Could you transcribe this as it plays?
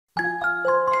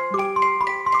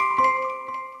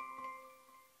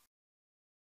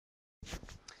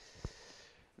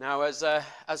Now,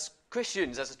 as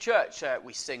Christians, as a church,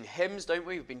 we sing hymns, don't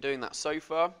we? We've been doing that so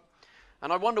far.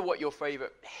 And I wonder what your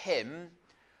favourite hymn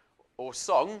or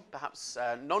song, perhaps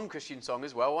a non-Christian song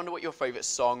as well, I wonder what your favourite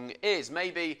song is.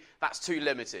 Maybe that's too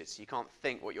limited. You can't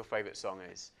think what your favourite song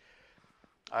is.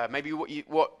 Maybe what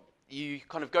you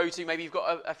kind of go to, maybe you've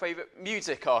got a favourite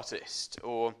music artist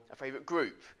or a favourite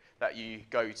group that you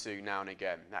go to now and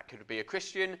again. That could be a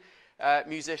Christian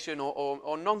musician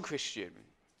or non-Christian.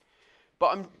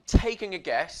 But I'm taking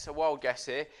a wild guess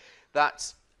here,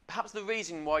 that perhaps the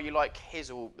reason why you like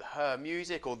his or her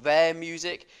music or their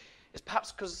music is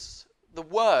perhaps because the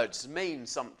words mean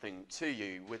something to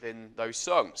you within those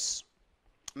songs.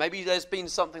 Maybe there's been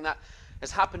something that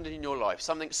has happened in your life,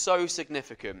 something so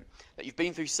significant that you've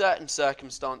been through certain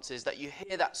circumstances that you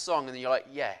hear that song and you're like,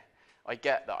 yeah, I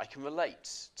get that, I can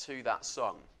relate to that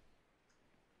song.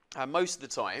 Most of the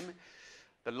time,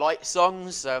 the light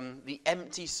songs, the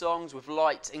empty songs with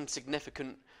light,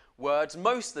 insignificant words,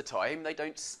 most of the time they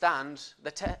don't stand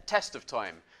the test of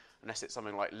time, unless it's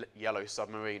something like Yellow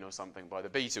Submarine or something by the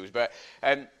Beatles. But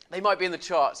they might be in the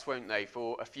charts, won't they,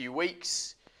 for a few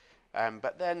weeks,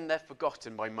 but then they're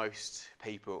forgotten by most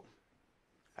people.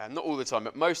 Not all the time,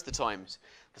 but most of the times.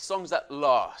 The songs that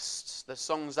last, the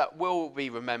songs that will be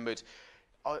remembered,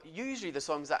 are usually the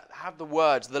songs that have the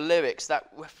words, the lyrics that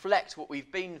reflect what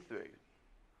we've been through.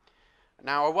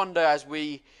 Now, I wonder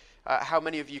how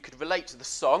many of you could relate to the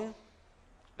song,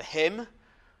 the hymn,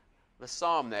 the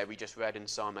psalm there we just read in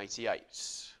Psalm 88.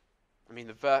 I mean,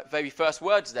 the very first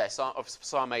words there of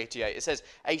Psalm 88, it says,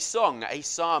 a song, a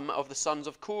psalm of the sons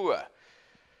of Korah.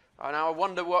 Now, I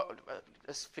wonder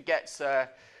let's forget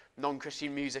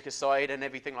non-Christian music aside and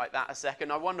everything like that a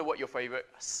second, I wonder what your favourite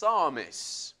psalm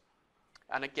is.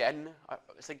 And again,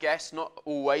 it's a guess, not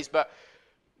always, but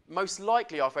most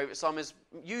likely our favourite psalm is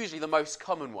usually the most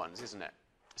common ones, isn't it?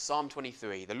 Psalm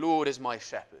 23, the Lord is my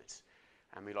shepherd.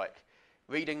 And we like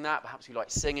reading that, perhaps we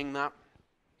like singing that.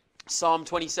 Psalm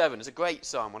 27 is a great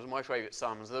psalm, one of my favourite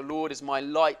psalms. The Lord is my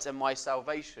light and my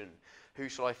salvation, who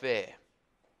shall I fear?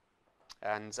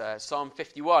 And Psalm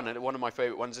 51, one of my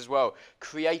favourite ones as well.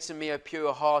 Create in me a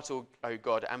pure heart, O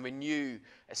God, and renew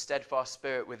a steadfast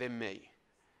spirit within me.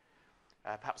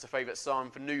 Perhaps a favourite psalm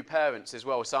for new parents as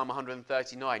well, Psalm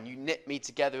 139. You knit me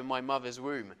together in my mother's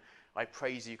womb. I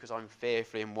praise you because I'm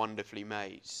fearfully and wonderfully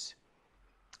made. It's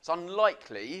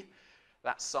unlikely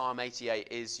that Psalm 88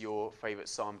 is your favourite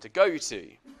psalm to go to.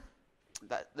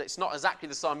 It's not exactly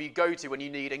the psalm you go to when you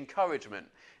need encouragement,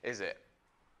 is it?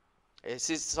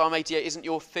 Psalm 88 isn't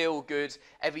your feel-good,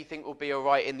 everything will be all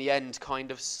right in the end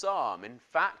kind of psalm. In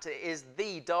fact, it is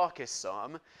the darkest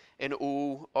psalm in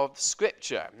all of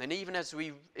Scripture. And even as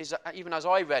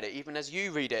I read it, even as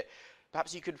you read it,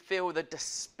 perhaps you could feel the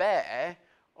despair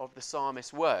of the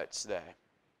psalmist's words there.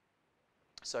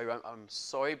 So I'm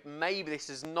sorry, maybe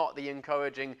this is not the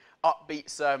encouraging, upbeat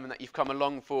sermon that you've come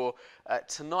along for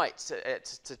tonight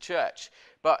to church.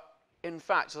 But in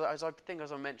fact, as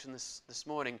I mentioned this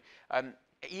morning,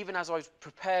 even as I was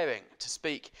preparing to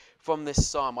speak from this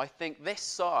psalm, I think this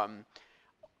psalm,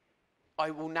 I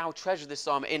will now treasure this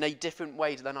psalm in a different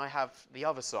way than I have the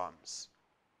other psalms.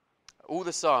 All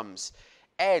the psalms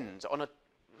end on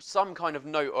some kind of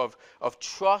note of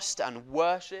trust and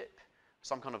worship,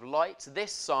 some kind of light.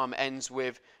 This psalm ends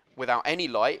without any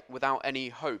light, without any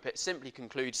hope. It simply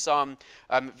concludes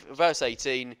verse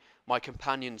 18, my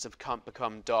companions have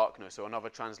become darkness, or another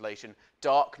translation,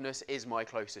 darkness is my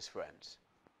closest friend.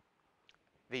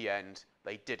 The end,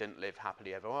 they didn't live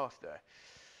happily ever after.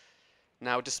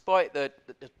 Now, despite the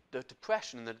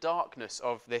depression and the darkness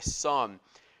of this psalm,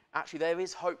 actually there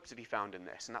is hope to be found in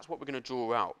this, and that's what we're going to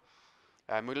draw out.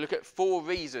 We're going to look at 4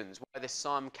 reasons why this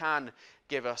psalm can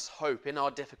give us hope in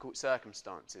our difficult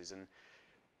circumstances. And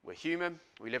we're human,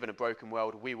 we live in a broken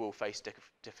world, we will face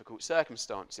difficult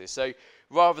circumstances. So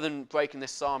rather than breaking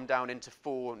this psalm down into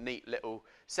 4 neat little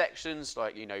sections,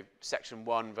 like, section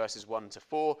 1, verses 1 to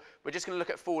 4, we're just going to look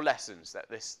at 4 lessons that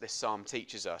this psalm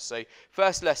teaches us. So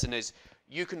first lesson is,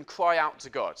 you can cry out to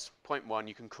God. Point 1,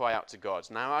 you can cry out to God.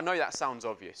 Now, I know that sounds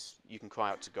obvious, you can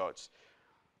cry out to God.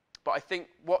 But I think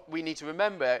what we need to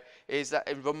remember is that,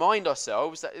 and remind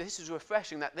ourselves that this is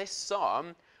refreshing, that this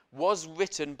psalm was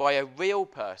written by a real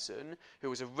person who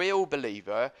was a real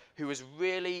believer who was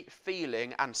really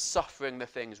feeling and suffering the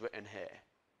things written here.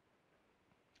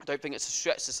 I don't think it's a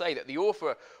stretch to say that the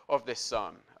author of this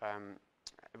psalm,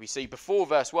 we see before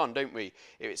verse 1, don't we?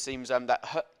 It seems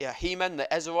that Heman, the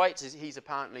Ezrahite, he's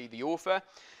apparently the author.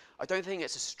 I don't think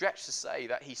it's a stretch to say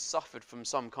that he suffered from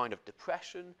some kind of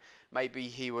depression. Maybe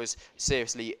he was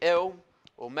seriously ill,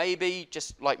 or maybe,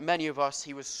 just like many of us,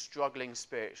 he was struggling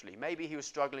spiritually. Maybe he was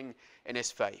struggling in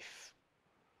his faith.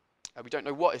 We don't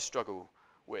know what his struggle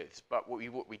with, but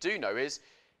what we do know is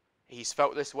he's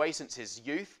felt this way since his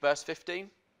youth, verse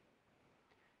 15.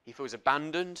 He feels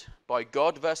abandoned by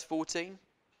God, verse 14.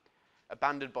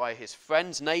 Abandoned by his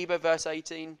friends, neighbour, verse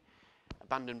 18.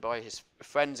 Abandoned by his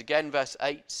friends again, verse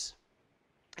 8.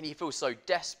 And he feels so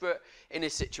desperate in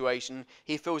his situation,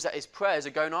 he feels that his prayers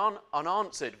are going on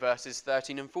unanswered, verses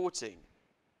 13 and 14.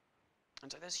 And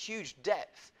so there's huge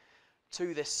depth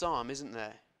to this psalm, isn't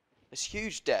there? There's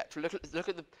huge depth. Look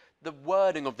at the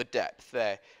wording of the depth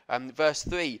there. Verse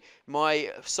 3,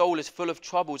 my soul is full of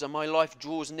troubles and my life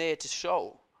draws near to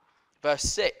Sheol. Verse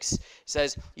 6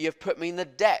 says, you have put me in the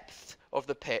depth of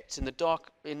the pit,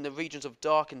 in the regions of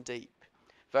dark and deep.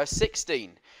 Verse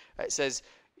 16, it says,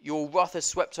 your wrath has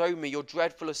swept over me, your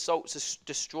dreadful assaults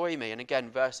destroy me. And again,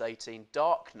 verse 18,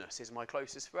 darkness is my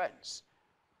closest friends.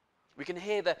 We can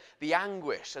hear the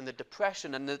anguish and the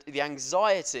depression and the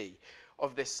anxiety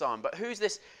of this psalm. But who's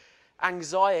this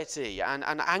anxiety and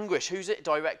anguish? Who's it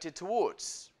directed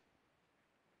towards?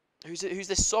 Who's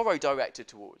this sorrow directed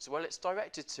towards? Well, it's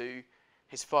directed to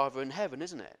his Father in heaven,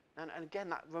 isn't it? And again,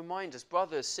 that reminds us,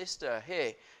 brother, sister,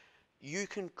 here, you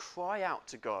can cry out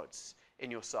to God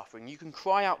in your suffering. You can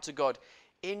cry out to God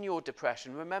in your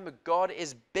depression. Remember, God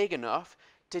is big enough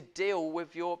to deal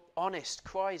with your honest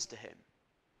cries to him.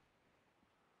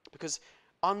 Because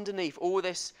underneath all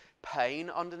this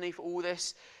pain, underneath all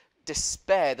this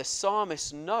despair, the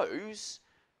psalmist knows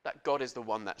that God is the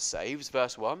one that saves.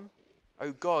 Verse 1,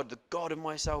 O God, the God of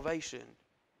my salvation.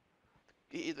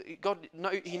 He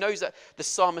knows that the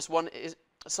psalmist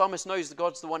knows that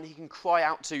God's the one he can cry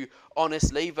out to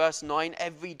honestly. Verse 9,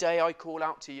 every day I call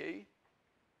out to you.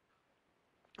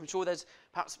 I'm sure there's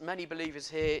perhaps many believers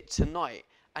here tonight,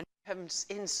 and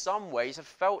in some ways have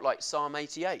felt like Psalm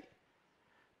 88.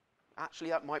 Actually,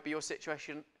 that might be your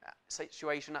situation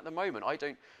at the moment. I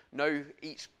don't know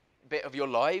each bit of your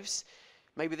lives.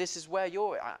 Maybe this is where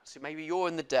you're at. Maybe you're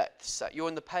in the depths. You're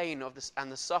in the pain of this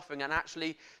and the suffering. And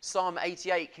actually, Psalm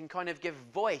 88 can kind of give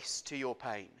voice to your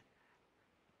pain.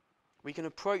 We can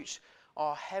approach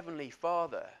our Heavenly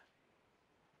Father.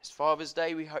 It's Father's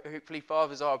Day. Hopefully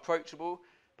fathers are approachable.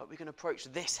 But we can approach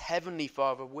this Heavenly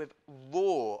Father with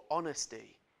raw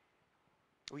honesty.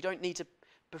 We don't need to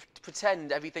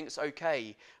pretend everything's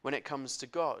okay when it comes to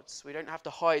God. We don't have to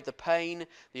hide the pain,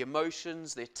 the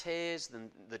emotions, the tears,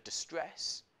 the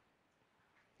distress.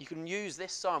 You can use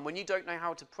this psalm when you don't know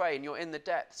how to pray and you're in the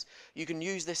depths. You can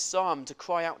use this psalm to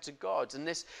cry out to God. And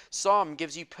this psalm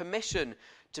gives you permission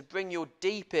to bring your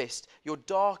deepest, your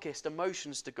darkest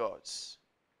emotions to God.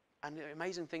 And the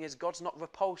amazing thing is God's not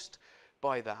repulsed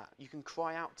by that. You can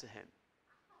cry out to him.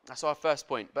 That's our first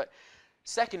point. But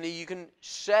secondly, you can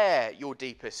share your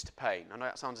deepest pain. I know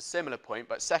that sounds a similar point,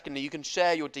 but secondly, you can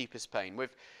share your deepest pain.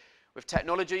 With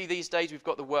technology these days, we've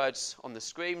got the words on the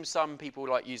screen. Some people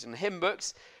like using the hymn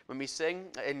books when we sing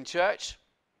in church.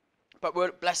 But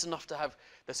we're blessed enough to have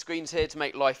the screens here to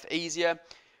make life easier.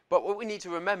 But what we need to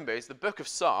remember is the book of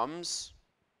Psalms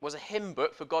was a hymn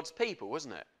book for God's people,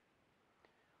 wasn't it?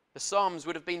 The Psalms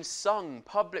would have been sung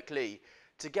publicly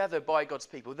together by God's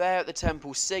people, there at the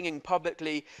temple, singing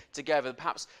publicly together.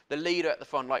 Perhaps the leader at the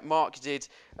front, like Mark did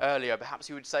earlier, perhaps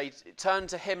he would say, turn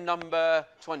to hymn number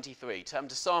 23, turn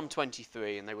to Psalm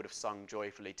 23, and they would have sung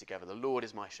joyfully together, the Lord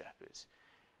is my shepherd.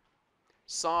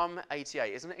 Psalm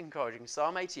 88, isn't it encouraging?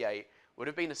 Psalm 88 would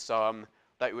have been a psalm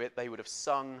that they would have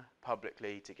sung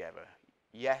publicly together.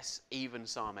 Yes, even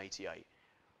Psalm 88.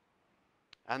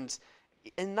 And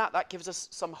in that gives us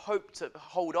some hope to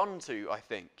hold on to, I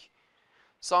think.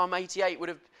 Psalm 88 would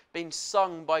have been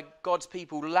sung by God's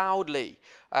people loudly.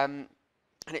 And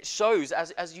it shows,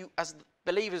 as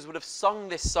believers would have sung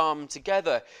this psalm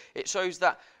together, it shows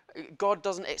that God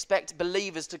doesn't expect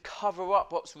believers to cover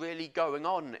up what's really going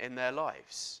on in their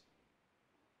lives.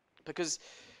 Because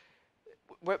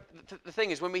the thing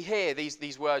is, when we hear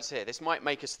these words here, this might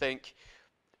make us think,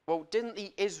 well, didn't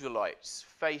the Israelites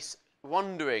face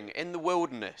wandering in the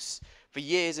wilderness for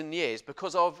years and years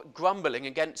because of grumbling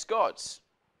against God?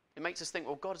 It makes us think,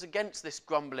 well, God's against this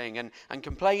grumbling and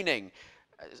complaining.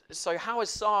 So how has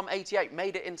Psalm 88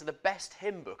 made it into the best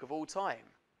hymn book of all time?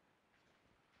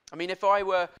 I mean, if I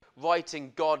were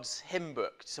writing God's hymn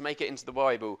book to make it into the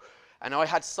Bible, and I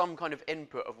had some kind of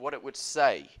input of what it would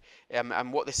say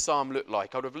and what this psalm looked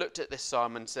like, I would have looked at this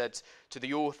psalm and said to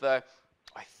the author,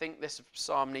 I think this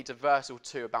psalm needs a verse or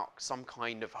two about some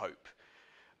kind of hope.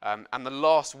 And the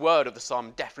last word of the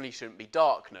psalm definitely shouldn't be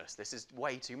darkness. This is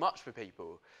way too much for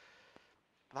people.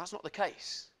 But that's not the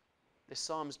case. This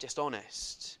psalm's just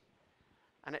honest.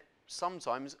 And it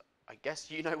sometimes, I guess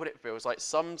you know what it feels like.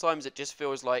 Sometimes it just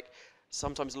feels like,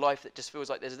 sometimes life that just feels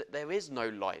like there is no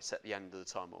light at the end of the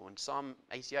tunnel. And Psalm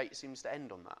 88 seems to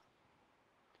end on that.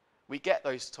 We get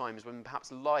those times when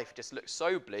perhaps life just looks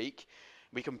so bleak,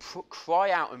 we can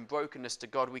cry out in brokenness to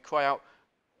God. We cry out,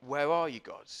 where are you,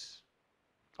 God?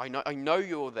 I know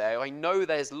you're there. I know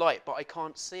there's light, but I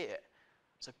can't see it.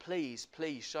 So please,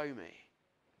 please show me.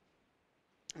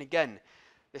 And again,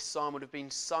 this psalm would have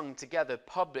been sung together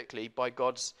publicly by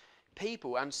God's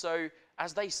people. And so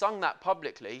as they sung that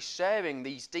publicly, sharing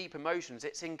these deep emotions,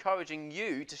 it's encouraging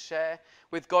you to share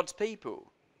with God's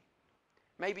people.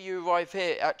 Maybe you arrive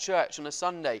here at church on a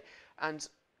Sunday, and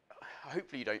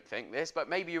hopefully you don't think this, but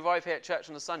maybe you arrive here at church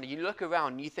on a Sunday, you look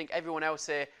around and you think everyone else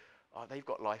here, oh, they've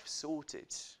got life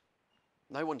sorted.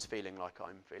 No one's feeling like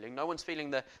I'm feeling. No one's feeling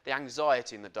the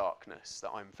anxiety and the darkness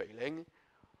that I'm feeling.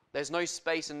 There's no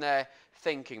space in their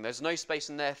thinking. There's no space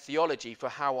in their theology for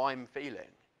how I'm feeling.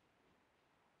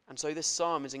 And so this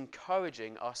psalm is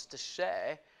encouraging us to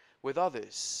share with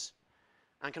others.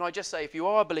 And can I just say, if you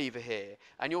are a believer here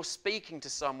and you're speaking to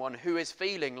someone who is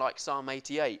feeling like Psalm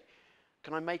 88,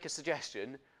 can I make a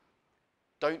suggestion?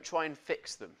 Don't try and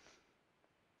fix them.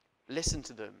 Listen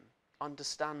to them,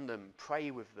 understand them, pray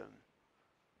with them.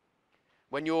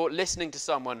 When you're listening to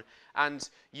someone and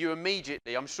you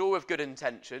immediately, I'm sure with good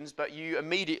intentions, but you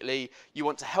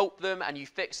want to help them and you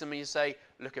fix them and you say,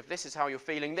 look, if this is how you're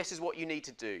feeling, this is what you need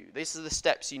to do. These are the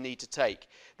steps you need to take.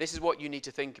 This is what you need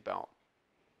to think about.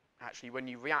 Actually, when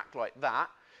you react like that,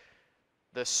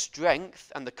 the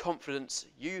strength and the confidence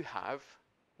you have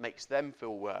makes them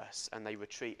feel worse and they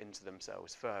retreat into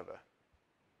themselves further.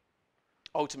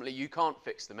 Ultimately, you can't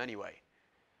fix them anyway.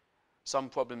 Some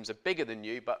problems are bigger than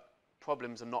you, but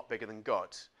problems are not bigger than God.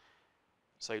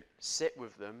 So sit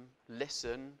with them,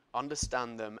 listen,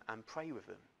 understand them, and pray with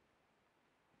them.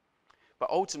 But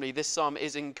ultimately, this psalm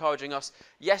is encouraging us,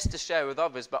 yes, to share with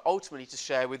others, but ultimately to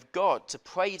share with God, to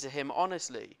pray to him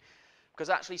honestly. Because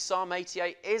actually, Psalm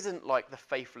 88 isn't like the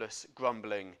faithless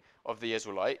grumbling of the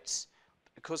Israelites,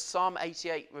 because Psalm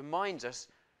 88 reminds us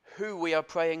who we are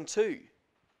praying to.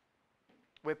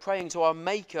 We're praying to our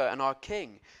Maker and our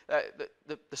King.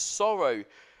 The sorrow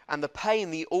and the pain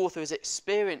the author is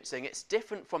experiencing, it's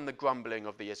different from the grumbling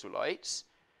of the Israelites.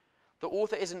 The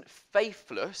author isn't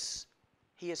faithless.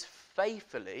 He is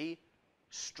faithfully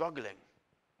struggling.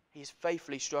 He is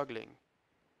faithfully struggling.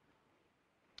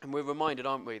 And we're reminded,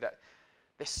 aren't we, that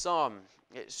this psalm,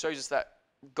 it shows us that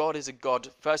God is a God,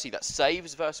 firstly, that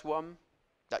saves, verse 1.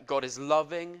 That God is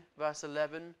loving, verse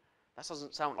 11. That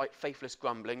doesn't sound like faithless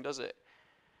grumbling, does it?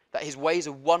 That his ways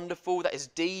are wonderful, that his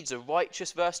deeds are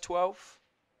righteous, verse 12.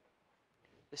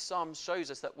 This psalm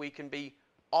shows us that we can be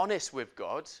honest with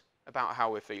God about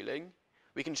how we're feeling.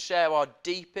 We can share our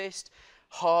deepest,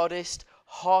 hardest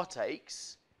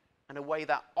heartaches in a way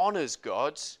that honours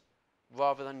God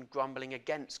rather than grumbling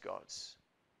against God.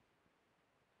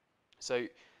 So,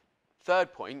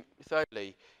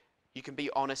 thirdly, you can be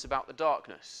honest about the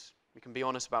darkness. We can be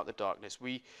honest about the darkness.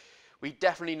 We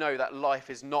definitely know that life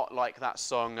is not like that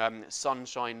song,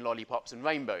 Sunshine, Lollipops and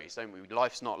Rainbows, don't we?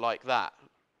 Life's not like that.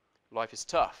 Life is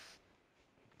tough.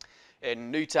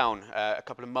 In Newtown, a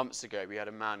couple of months ago, we had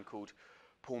a man called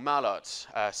Paul Mallard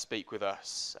speak with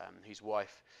us, whose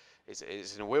wife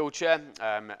is in a wheelchair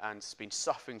and has been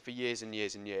suffering for years and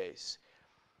years and years.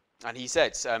 And he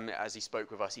said, as he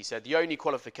spoke with us, he said, the only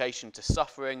qualification to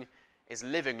suffering is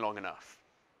living long enough.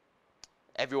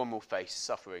 Everyone will face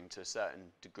suffering to a certain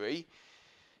degree.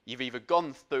 You've either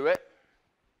gone through it,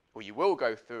 or you will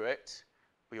go through it,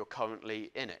 or you're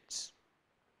currently in it.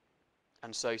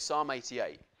 And so Psalm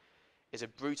 88 is a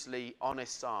brutally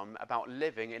honest psalm about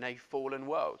living in a fallen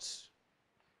world.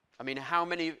 I mean, how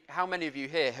many of you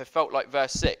here have felt like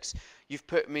verse 6? You've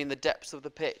put me in the depths of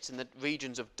the pit, in the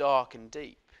regions of dark and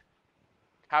deep.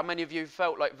 How many of you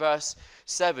felt like verse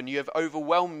 7? You have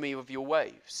overwhelmed me with your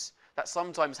waves. That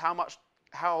sometimes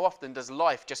how often does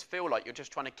life just feel like you're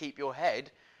just trying to keep your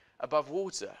head above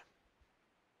water?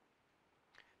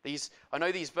 I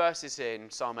know these verses here in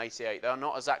Psalm 88, they're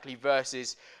not exactly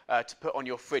verses to put on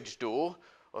your fridge door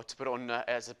or to put on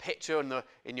as a picture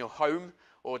in your home,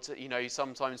 or to,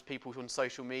 sometimes people on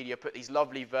social media put these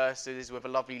lovely verses with a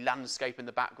lovely landscape in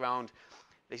the background.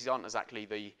 These aren't exactly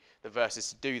the verses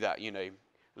to do that,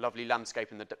 Lovely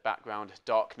landscape in the background,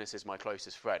 darkness is my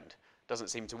closest friend. Doesn't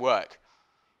seem to work.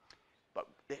 But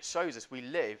it shows us we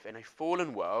live in a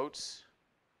fallen world,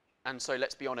 and so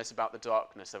let's be honest about the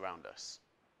darkness around us.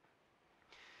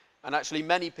 And actually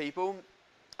many people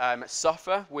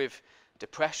suffer with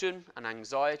depression and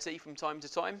anxiety from time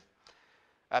to time.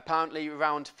 Apparently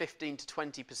around 15 to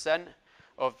 20%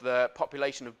 of the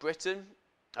population of Britain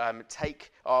are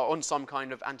on some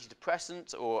kind of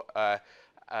antidepressant or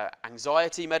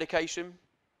anxiety medication,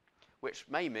 which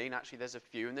may mean actually there's a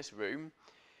few in this room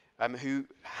who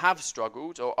have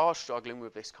struggled or are struggling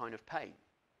with this kind of pain.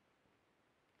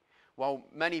 While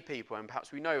many people, and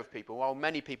perhaps we know of people, while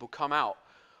many people come out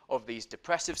of these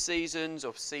depressive seasons,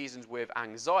 of seasons with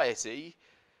anxiety,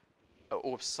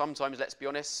 or sometimes, let's be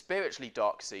honest, spiritually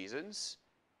dark seasons,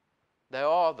 there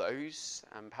are those,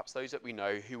 and perhaps those that we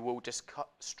know, who will just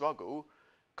struggle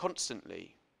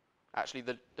constantly. Actually,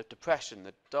 the depression,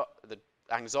 the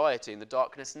anxiety and the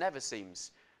darkness never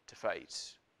seems to fade.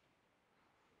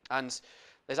 And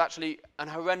there's actually an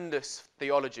horrendous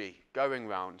theology going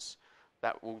round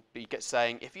that will be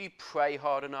saying, if you pray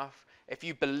hard enough, if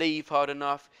you believe hard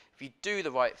enough, if you do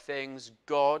the right things,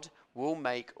 God will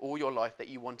make all your life that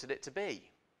you wanted it to be.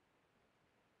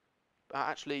 But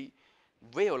actually,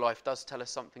 real life does tell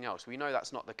us something else. We know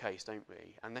that's not the case, don't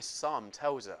we? And this psalm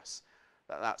tells us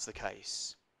that that's the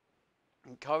case.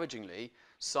 Encouragingly,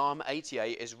 Psalm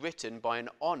 88 is written by an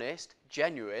honest,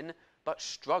 genuine, but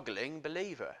struggling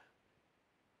believer.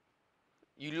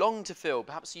 You long to feel,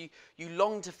 perhaps you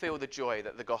long to feel the joy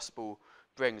that the gospel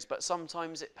brings, but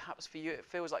sometimes perhaps for you it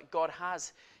feels like God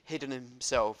has hidden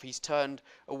himself, he's turned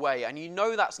away, and you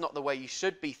know that's not the way you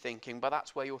should be thinking, but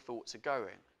that's where your thoughts are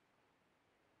going.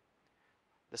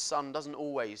 The sun doesn't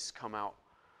always come out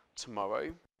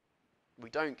tomorrow. We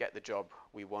don't get the job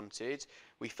we wanted.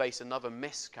 We face another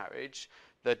miscarriage.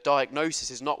 The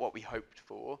diagnosis is not what we hoped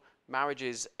for.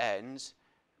 Marriages end.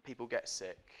 People get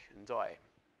sick and die.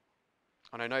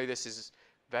 And I know this is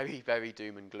very, very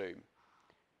doom and gloom.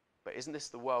 But isn't this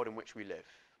the world in which we live?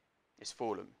 It's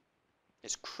fallen.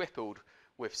 It's crippled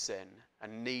with sin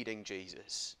and needing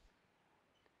Jesus.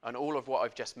 And all of what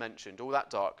I've just mentioned, all that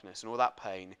darkness and all that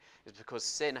pain, is because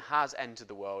sin has entered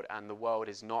the world and the world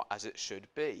is not as it should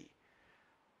be.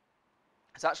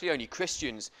 It's actually only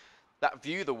Christians that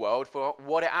view the world for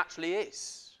what it actually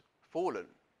is, fallen.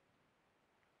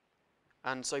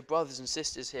 And so, brothers and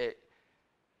sisters here,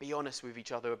 be honest with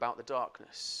each other about the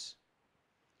darkness.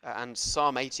 And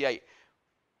Psalm 88,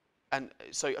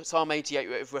 Psalm 88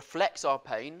 it reflects our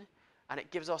pain, and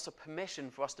it gives us a permission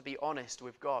for us to be honest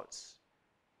with God.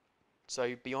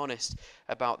 So be honest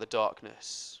about the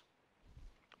darkness.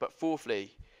 But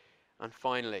fourthly, and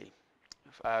finally,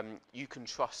 you can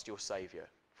trust your Saviour.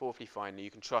 Fourthly, finally,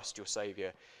 you can trust your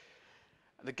Saviour.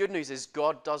 The good news is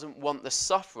God doesn't want the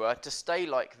sufferer to stay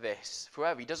like this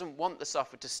forever. He doesn't want the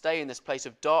sufferer to stay in this place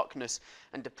of darkness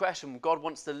and depression. God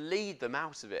wants to lead them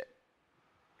out of it.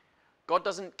 God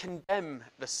doesn't condemn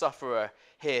the sufferer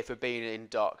here for being in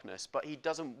darkness, but he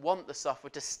doesn't want the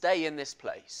sufferer to stay in this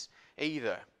place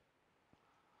either.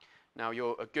 Now,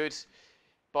 you're a good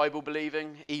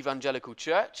Bible-believing evangelical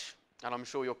church, and I'm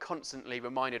sure you're constantly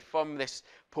reminded from this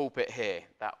pulpit here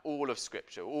that all of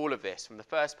Scripture, all of this, from the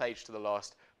first page to the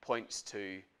last, points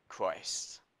to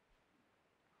Christ.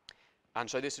 And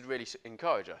so this would really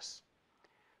encourage us,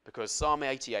 because Psalm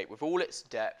 88, with all its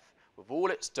depth, with all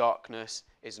its darkness,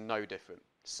 is no different.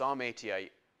 Psalm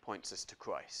 88 points us to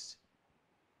Christ.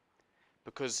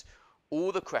 Because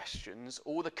all the questions,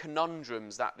 all the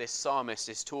conundrums that this psalmist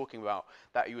is talking about,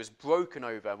 that he was broken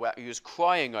over, that he was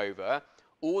crying over,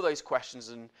 all those questions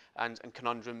and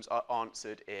conundrums are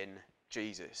answered in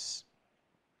Jesus.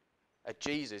 A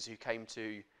Jesus who came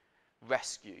to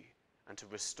rescue and to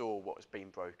restore what has been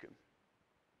broken.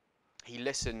 He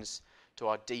listens to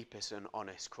our deepest and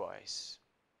honest cries.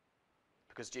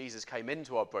 Because Jesus came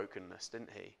into our brokenness,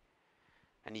 didn't he?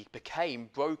 And he became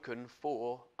broken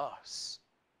for us.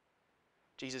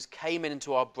 Jesus came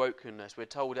into our brokenness. We're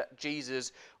told that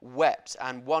Jesus wept,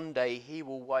 and one day he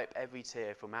will wipe every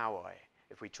tear from our eye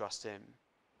if we trust him.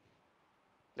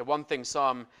 The one thing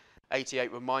Psalm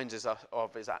 88 reminds us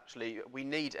of is actually we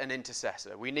need an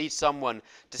intercessor. We need someone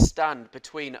to stand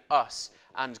between us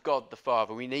and God the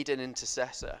Father. We need an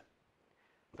intercessor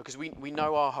because we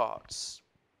know our hearts.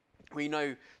 We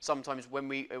know sometimes when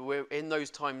we're in those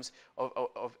times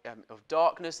of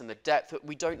darkness and the depth that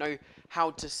we don't know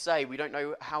how to say, we don't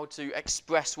know how to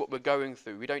express what we're going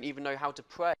through. We don't even know how to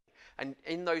pray. And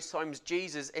in those times,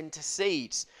 Jesus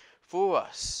intercedes for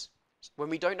us. When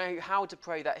we don't know how to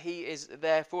pray, that he is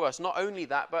there for us. Not only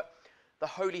that, but the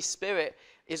Holy Spirit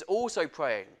is also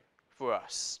praying for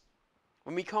us.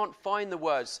 When we can't find the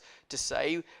words to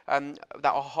say that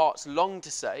our hearts long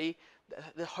to say,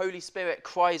 the Holy Spirit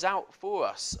cries out for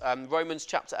us. Romans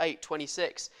chapter 8,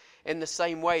 26, in the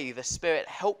same way, the Spirit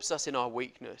helps us in our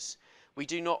weakness. We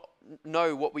do not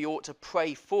know what we ought to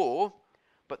pray for,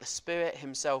 but the Spirit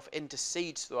himself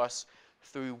intercedes for us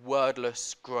through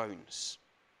wordless groans.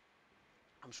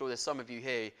 I'm sure there's some of you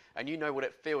here, and you know what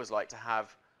it feels like to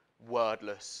have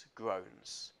wordless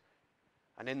groans.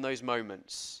 And in those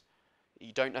moments,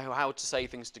 you don't know how to say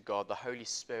things to God. The Holy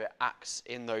Spirit acts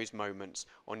in those moments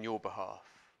on your behalf.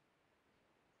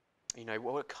 You know,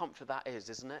 what a comfort that is,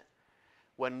 isn't it?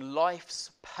 When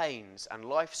life's pains and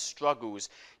life's struggles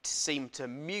seem to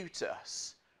mute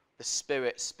us, the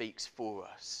Spirit speaks for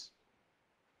us.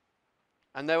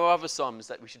 And there are other psalms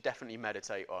that we should definitely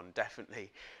meditate on.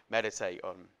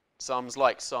 Psalms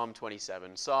like Psalm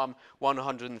 27, Psalm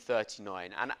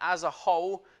 139. And as a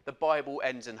whole, the Bible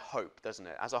ends in hope, doesn't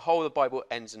it? As a whole, the Bible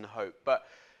ends in hope. But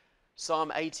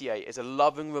Psalm 88 is a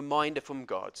loving reminder from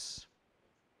God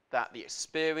that the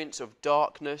experience of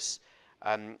darkness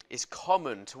is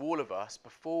common to all of us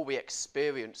before we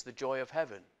experience the joy of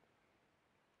heaven.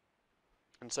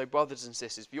 And so, brothers and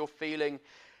sisters, if you're feeling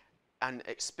and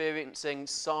experiencing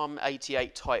Psalm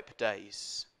 88 type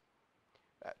days,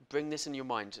 bring this in your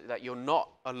mind, that you're not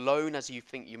alone as you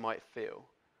think you might feel,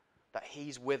 that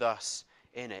he's with us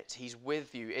in it. He's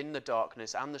with you in the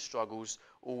darkness and the struggles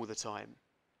all the time.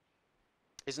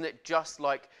 Isn't it just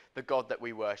like the God that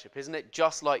we worship? Isn't it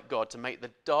just like God to make the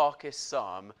darkest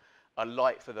psalm a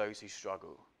light for those who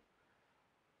struggle?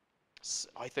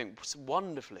 I think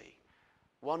wonderfully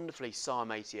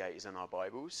Psalm 88 is in our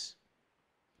Bibles.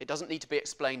 It doesn't need to be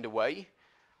explained away.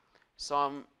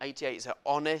 Psalm 88 is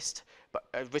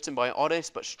written by an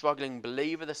honest but struggling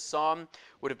believer. The psalm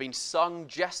would have been sung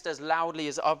just as loudly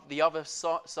as the other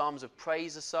psalms of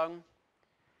praise are sung.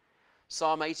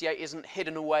 Psalm 88 isn't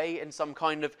hidden away in some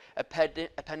kind of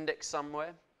appendix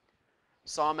somewhere.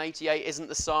 Psalm 88 isn't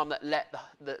the psalm that let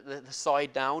the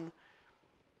side down.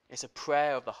 It's a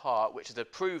prayer of the heart which is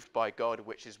approved by God,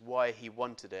 which is why he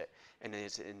wanted it in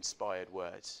his inspired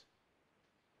words.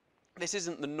 This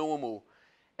isn't the normal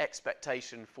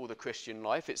expectation for the Christian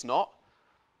life. It's not.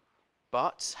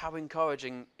 But how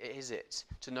encouraging is it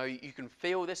to know you can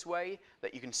feel this way,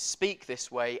 that you can speak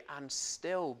this way and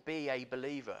still be a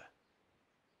believer?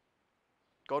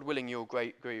 God willing, you'll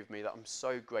agree with me that I'm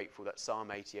so grateful that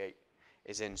Psalm 88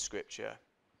 is in Scripture.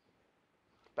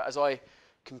 But as I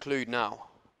conclude now,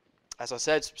 as I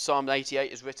said, Psalm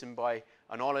 88 is written by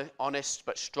an honest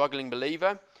but struggling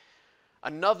believer.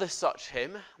 Another such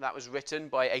hymn that was written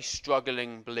by a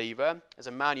struggling believer is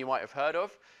a man you might have heard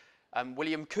of,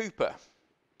 William Cowper.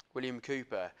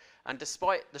 And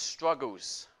despite the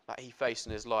struggles that he faced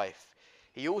in his life,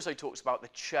 he also talks about the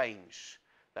change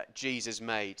that Jesus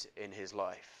made in his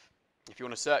life. If you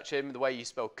want to search him, the way you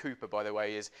spell Cooper, by the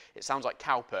way, it sounds like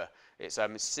Cowper. It's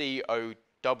Cowper,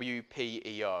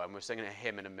 and we're singing a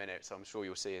hymn in a minute, so I'm sure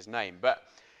you'll see his name. But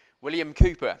William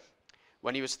Cowper,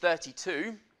 when he was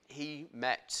 32, he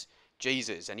met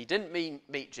Jesus. And he didn't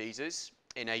meet Jesus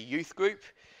in a youth group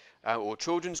or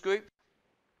children's group.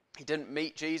 He didn't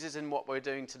meet Jesus in what we're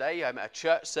doing today, a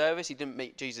church service. He didn't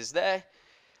meet Jesus there.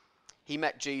 He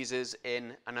met Jesus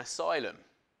in an asylum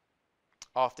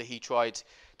after he tried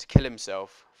to kill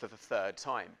himself for the third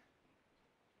time.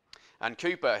 And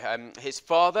Cowper, his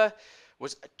father,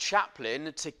 was a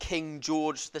chaplain to King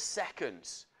George II.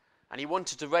 And he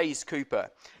wanted to raise Cowper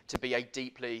to be a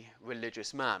deeply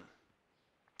religious man.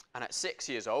 And at 6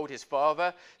 years old, his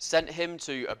father sent him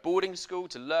to a boarding school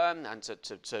to learn and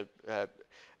to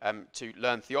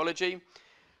learn theology.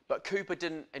 But Cowper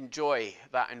didn't enjoy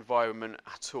that environment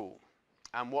at all.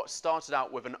 And what started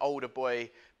out with an older boy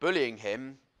bullying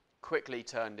him quickly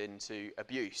turned into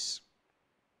abuse.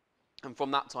 And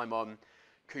from that time on,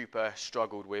 Cowper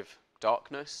struggled with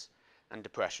darkness and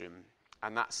depression.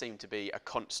 And that seemed to be a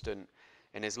constant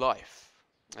in his life.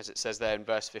 As it says there in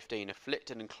verse 15,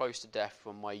 afflicted and close to death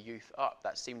from my youth up.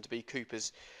 That seemed to be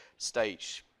Cowper's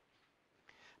stage.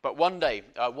 But one day,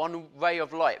 one ray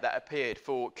of light that appeared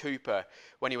for Cowper.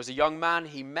 When he was a young man,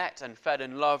 he met and fell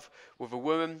in love with a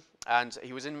woman. And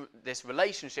he was in this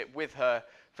relationship with her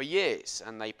for years.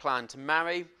 And they planned to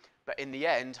marry. But in the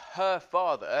end, her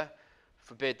father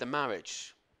forbid the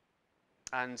marriage.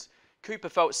 And Cowper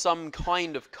felt some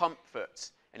kind of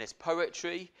comfort in his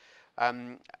poetry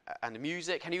and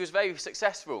music, and he was very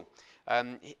successful.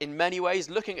 In many ways,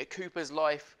 looking at Cowper's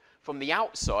life from the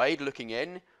outside, looking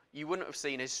in, you wouldn't have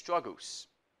seen his struggles.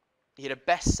 He had a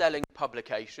best-selling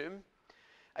publication,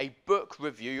 a book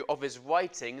review of his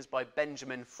writings by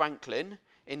Benjamin Franklin,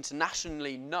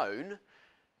 internationally known,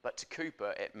 but to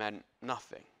Cowper it meant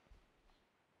nothing.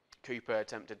 Cowper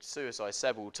attempted suicide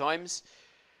several times,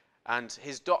 and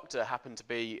his doctor happened to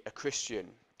be a Christian.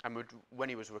 And when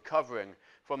he was recovering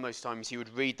from those times, he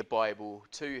would read the Bible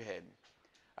to him.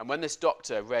 And when this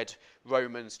doctor read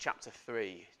Romans chapter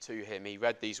 3 to him, he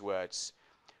read these words: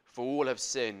 "For all have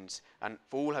sinned and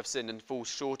fall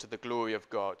short of the glory of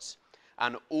God,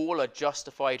 and all are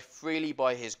justified freely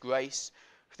by his grace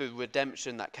through the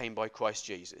redemption that came by Christ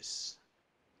Jesus."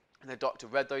 And the doctor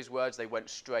read those words, they went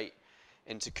straight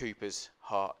into Cooper's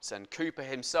heart. And Cooper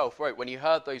himself wrote, when he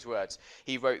heard those words,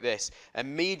 he wrote this: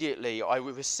 "Immediately I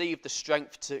received the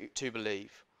strength to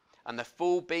believe, and the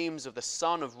full beams of the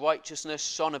Sun of Righteousness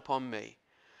shone upon me.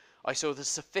 I saw the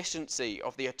sufficiency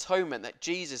of the atonement that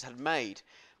Jesus had made,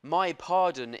 my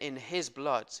pardon in his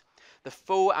blood, the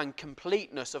full and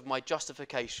completeness of my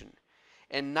justification.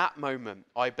 In that moment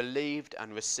I believed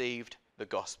and received the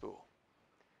gospel."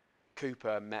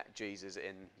 Cooper met Jesus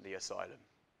in the asylum.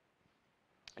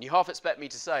 And you half expect me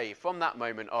to say, from that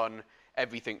moment on,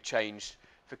 everything changed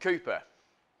for Cooper.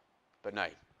 But no,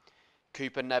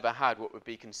 Cooper never had what would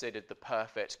be considered the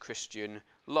perfect Christian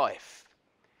life.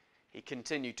 He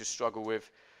continued to struggle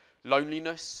with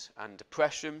loneliness and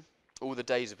depression all the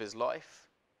days of his life.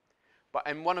 But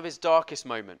in one of his darkest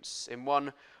moments, in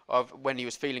one of when he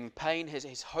was feeling pain,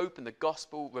 his hope in the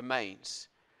gospel remains.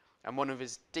 And one of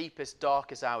his deepest,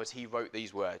 darkest hours, he wrote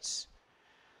these words: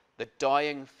 "The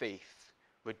dying thief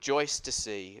rejoiced to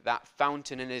see that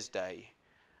fountain in his day,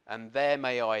 and there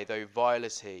may I, though vile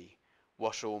as he,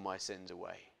 wash all my sins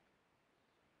away."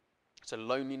 So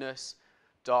loneliness,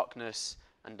 darkness,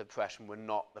 and depression were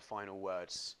not the final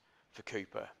words for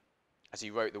Cooper. As he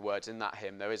wrote the words in that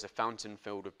hymn, "There is a fountain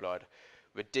filled with blood.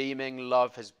 Redeeming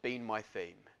love has been my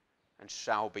theme, and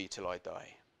shall be till I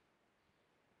die."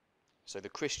 So the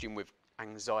Christian with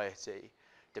anxiety,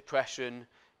 depression,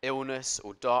 illness,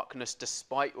 or darkness,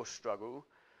 despite your struggle,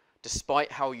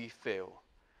 despite how you feel,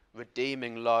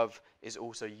 redeeming love is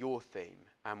also your theme,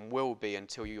 and will be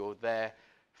until you're there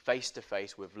face to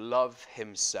face with love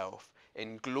himself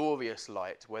in glorious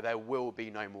light, where there will be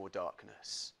no more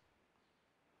darkness.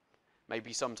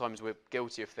 Maybe sometimes we're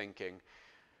guilty of thinking,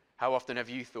 how often have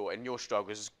you thought in your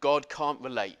struggles, God can't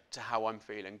relate to how I'm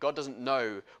feeling. God doesn't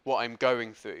know what I'm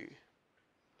going through.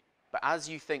 But as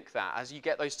you think that, as you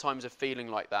get those times of feeling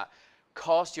like that,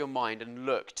 cast your mind and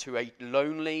look to a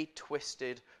lonely,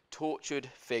 twisted, tortured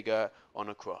figure on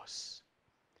a cross.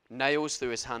 Nails through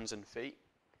his hands and feet,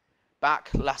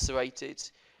 back lacerated,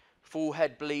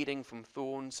 forehead bleeding from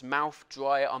thorns, mouth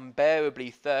dry, unbearably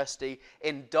thirsty,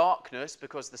 in darkness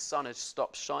because the sun has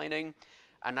stopped shining.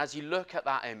 And as you look at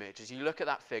that image, as you look at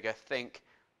that figure, think,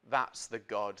 that's the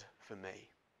God for me.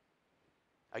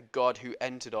 A God who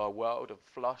entered our world of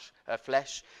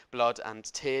flesh, blood, and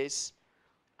tears.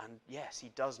 And yes, he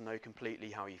does know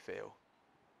completely how you feel.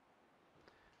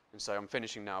 And so I'm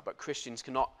finishing now, but Christians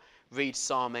cannot read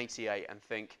Psalm 88 and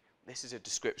think, this is a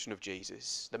description of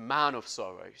Jesus, the man of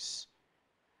sorrows.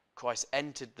 Christ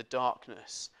entered the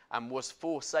darkness and was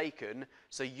forsaken,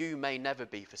 so you may never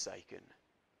be forsaken.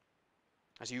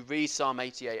 As you read Psalm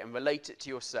 88 and relate it to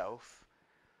yourself,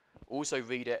 also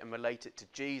read it and relate it to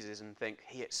Jesus and think,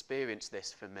 he experienced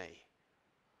this for me.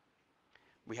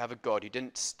 We have a God who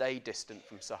didn't stay distant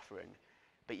from suffering,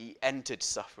 but he entered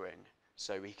suffering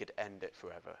so he could end it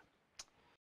forever.